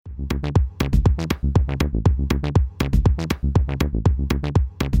Hey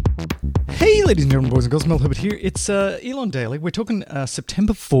ladies and gentlemen, boys and girls, Mel Herbert here. It's Elon Daily. We're talking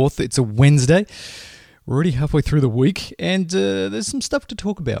September 4th. It's a Wednesday. We're already halfway through the week, and there's some stuff to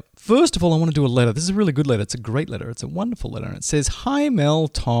talk about. First of all, I want to do a letter. This is a really good letter. It's a great letter. It's a wonderful letter. And it says, Hi Mel,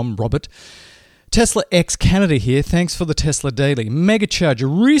 Tom, Robert. Tesla X Canada here. Thanks for the Tesla Daily.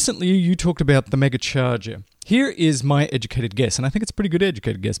 Megacharger. Recently, you talked about the Megacharger. Here is my educated guess, and I think it's a pretty good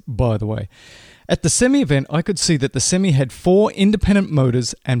educated guess, by the way. At the Semi event, I could see that the Semi had 4 independent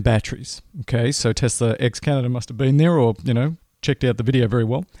motors and batteries. Okay, so Tesla X Canada must have been there or, checked out the video very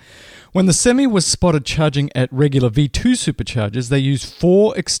well. When the Semi was spotted charging at regular V2 superchargers, they used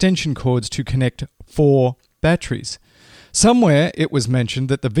 4 extension cords to connect 4 batteries. Somewhere it was mentioned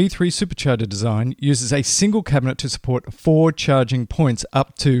that the V3 supercharger design uses a single cabinet to support 4 charging points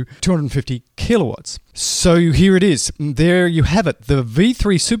up to 250 kilowatts. So here it is. There you have it. The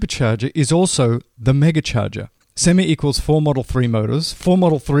V3 supercharger is also the Megacharger. Semi equals 4 Model 3 motors, 4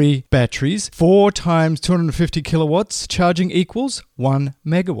 Model 3 batteries, 4 times 250 kilowatts, charging equals 1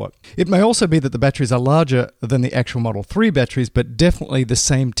 megawatt. It may also be that the batteries are larger than the actual Model 3 batteries, but definitely the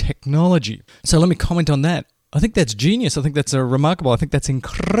same technology. So let me comment on that. I think that's genius. I think that's remarkable. I think that's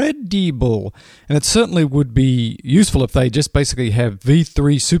incredible. And it certainly would be useful if they just basically have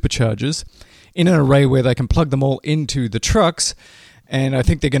V3 superchargers in an array where they can plug them all into the trucks. And I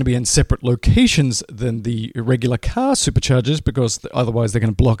think they're going to be in separate locations than the regular car superchargers because otherwise they're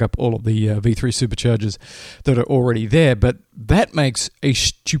going to block up all of the V3 superchargers that are already there. But that makes a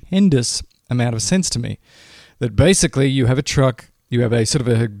stupendous amount of sense to me. That basically you have a truck, you have a sort of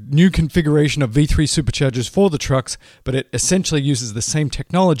a new configuration of V3 superchargers for the trucks, but it essentially uses the same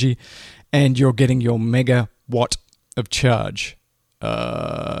technology and you're getting your megawatt of charge.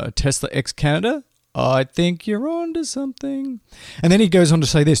 Tesla X Canada? I think you're on to something. And then he goes on to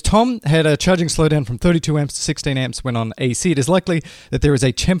say this. Tom had a charging slowdown from 32 amps to 16 amps when on AC. It is likely that there is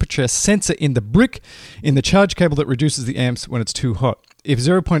a temperature sensor in the brick in the charge cable that reduces the amps when it's too hot. If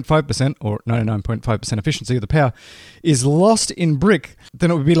 0.5% or 99.5% efficiency of the power is lost in brick, then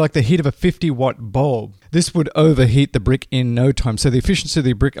it would be like the heat of a 50-watt bulb. This would overheat the brick in no time. So the efficiency of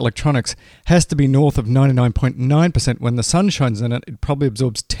the brick electronics has to be north of 99.9%. When the sun shines in it, it probably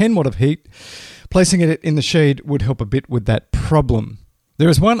absorbs 10 watt of heat. Placing it in the shade would help a bit with that problem. There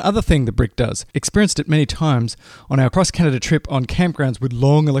is one other thing the brick does. Experienced it many times on our cross-Canada trip on campgrounds with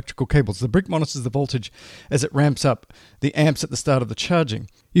long electrical cables. The brick monitors the voltage as it ramps up the amps at the start of the charging.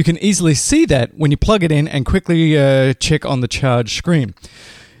 You can easily see that when you plug it in and quickly check on the charge screen.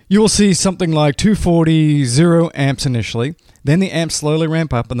 You will see something like 240, 0 amps initially. Then the amps slowly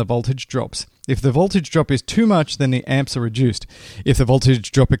ramp up and the voltage drops. If the voltage drop is too much, then the amps are reduced. If the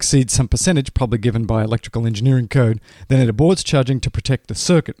voltage drop exceeds some percentage, probably given by electrical engineering code, then it aborts charging to protect the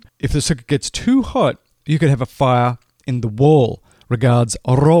circuit. If the circuit gets too hot, you could have a fire in the wall. Regards,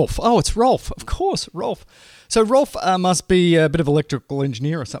 Rolf. Oh, it's Rolf. Of course, Rolf. So Rolf must be a bit of electrical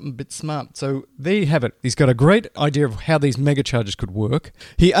engineer or something, a bit smart. So there you have it. He's got a great idea of how these megachargers could work.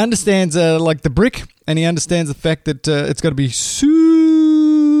 He understands like the brick, and he understands the fact that it's got to be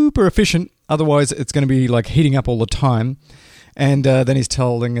super efficient. Otherwise, it's going to be like heating up all the time. And then he's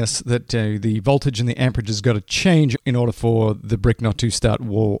telling us that the voltage and the amperage has got to change in order for the brick not to start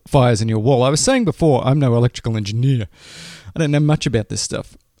fires in your wall. I was saying before, I'm no electrical engineer. I don't know much about this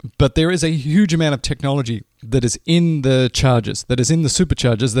stuff. But there is a huge amount of technology that is in the chargers, that is in the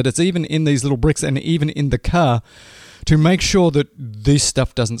superchargers, that it's even in these little bricks and even in the car to make sure that this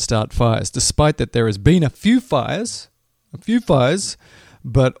stuff doesn't start fires. Despite that there has been a few fires,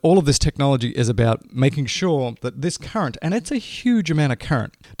 but all of this technology is about making sure that this current, and it's a huge amount of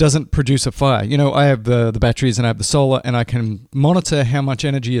current, doesn't produce a fire. I have the batteries and I have the solar, and I can monitor how much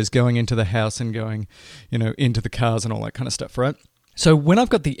energy is going into the house and going, into the cars and all that kind of stuff, right? So when I've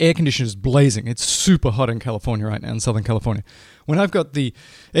got the air conditioners blazing, it's super hot in California right now, in Southern California. When I've got the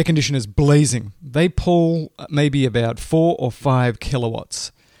air conditioners blazing, they pull maybe about 4 or 5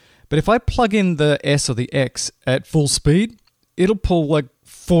 kilowatts. But if I plug in the S or the X at full speed, it'll pull like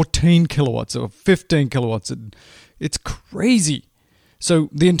 14 kilowatts or 15 kilowatts. It's crazy. So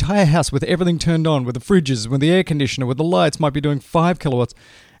the entire house with everything turned on, with the fridges, with the air conditioner, with the lights, might be doing 5 kilowatts.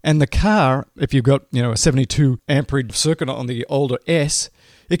 And the car, if you've got, a 72 amperage circuit on the older S,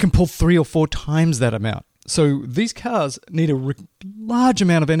 it can pull 3 or 4 times that amount. So these cars need a large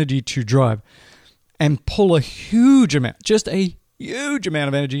amount of energy to drive and pull a huge amount, just a huge amount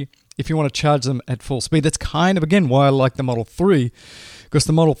of energy if you want to charge them at full speed. That's kind of, again, why I like the Model 3, because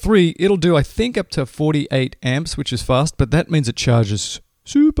the Model 3, it'll do, I think, up to 48 amps, which is fast, but that means it charges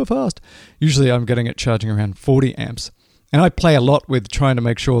super fast. Usually I'm getting it charging around 40 amps. And I play a lot with trying to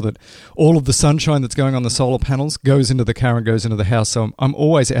make sure that all of the sunshine that's going on the solar panels goes into the car and goes into the house. So I'm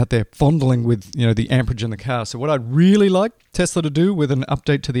always out there fondling with, the amperage in the car. So what I'd really like Tesla to do with an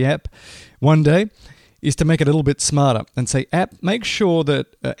update to the app one day is to make it a little bit smarter and say, app, make sure that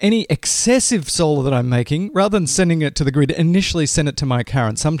any excessive solar that I'm making, rather than sending it to the grid, initially send it to my car.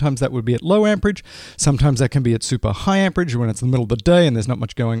 And sometimes that would be at low amperage. Sometimes that can be at super high amperage when it's in the middle of the day and there's not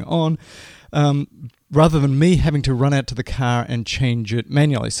much going on. Rather than me having to run out to the car and change it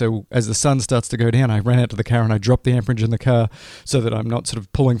manually. So as the sun starts to go down, I ran out to the car and I dropped the amperage in the car so that I'm not sort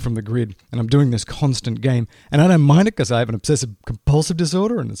of pulling from the grid. And I'm doing this constant game. And I don't mind it because I have an obsessive compulsive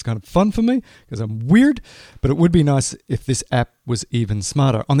disorder and it's kind of fun for me because I'm weird. But it would be nice if this app was even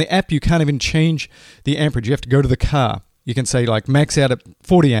smarter. On the app, you can't even change the amperage. You have to go to the car. You can say like max out at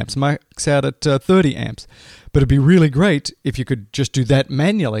 40 amps, max out at 30 amps. But it'd be really great if you could just do that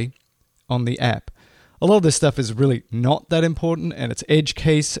manually on the app. A lot of this stuff is really not that important, and it's edge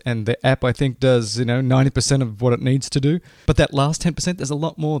case, and the app, I think, does 90% of what it needs to do. But that last 10%, there's a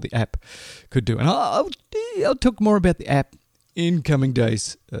lot more the app could do. And I'll talk more about the app in coming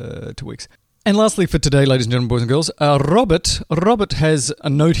days to weeks. And lastly for today, ladies and gentlemen, boys and girls, Robert has a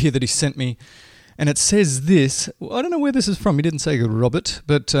note here that he sent me, and it says this. I don't know where this is from. He didn't say Robert,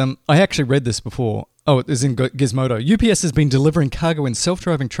 but I actually read this before. Oh, it is in Gizmodo. UPS has been delivering cargo in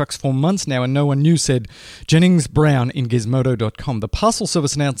self-driving trucks for months now, and no one knew, said Jennings Brown in Gizmodo.com. The parcel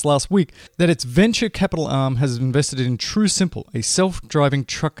service announced last week that its venture capital arm has invested in TrueSimple, a self-driving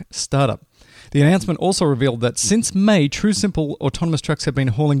truck startup. The announcement also revealed that since May, TrueSimple autonomous trucks have been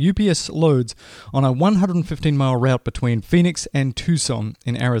hauling UPS loads on a 115-mile route between Phoenix and Tucson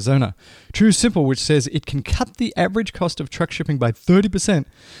in Arizona. TrueSimple, which says it can cut the average cost of truck shipping by 30%,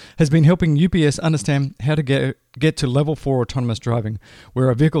 has been helping UPS understand how to get to level 4 autonomous driving, where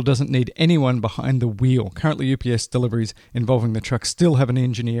a vehicle doesn't need anyone behind the wheel. Currently, UPS deliveries involving the truck still have an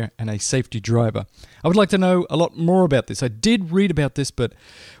engineer and a safety driver. I would like to know a lot more about this. I did read about this, but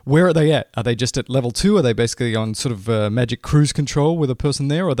where are they at? Are they just at level 2? Are they basically on sort of magic cruise control with a person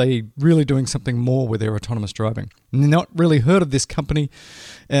there? Or are they really doing something more with their autonomous driving? Not really heard of this company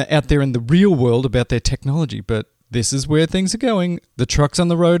out there in the real world about their technology, but this is where things are going. The trucks on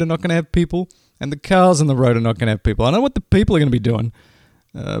the road are not going to have people, and the cars on the road are not going to have people. I don't know what the people are going to be doing,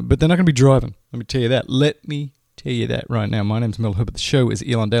 but they're not going to be driving. Let me tell you that. Let me tell you that right now. My name's Mel Herbert. The show is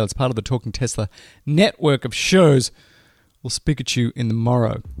Elon Dale. It's part of the Talking Tesla network of shows. We'll speak at you in the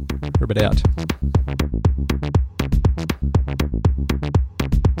morrow. Herbert out.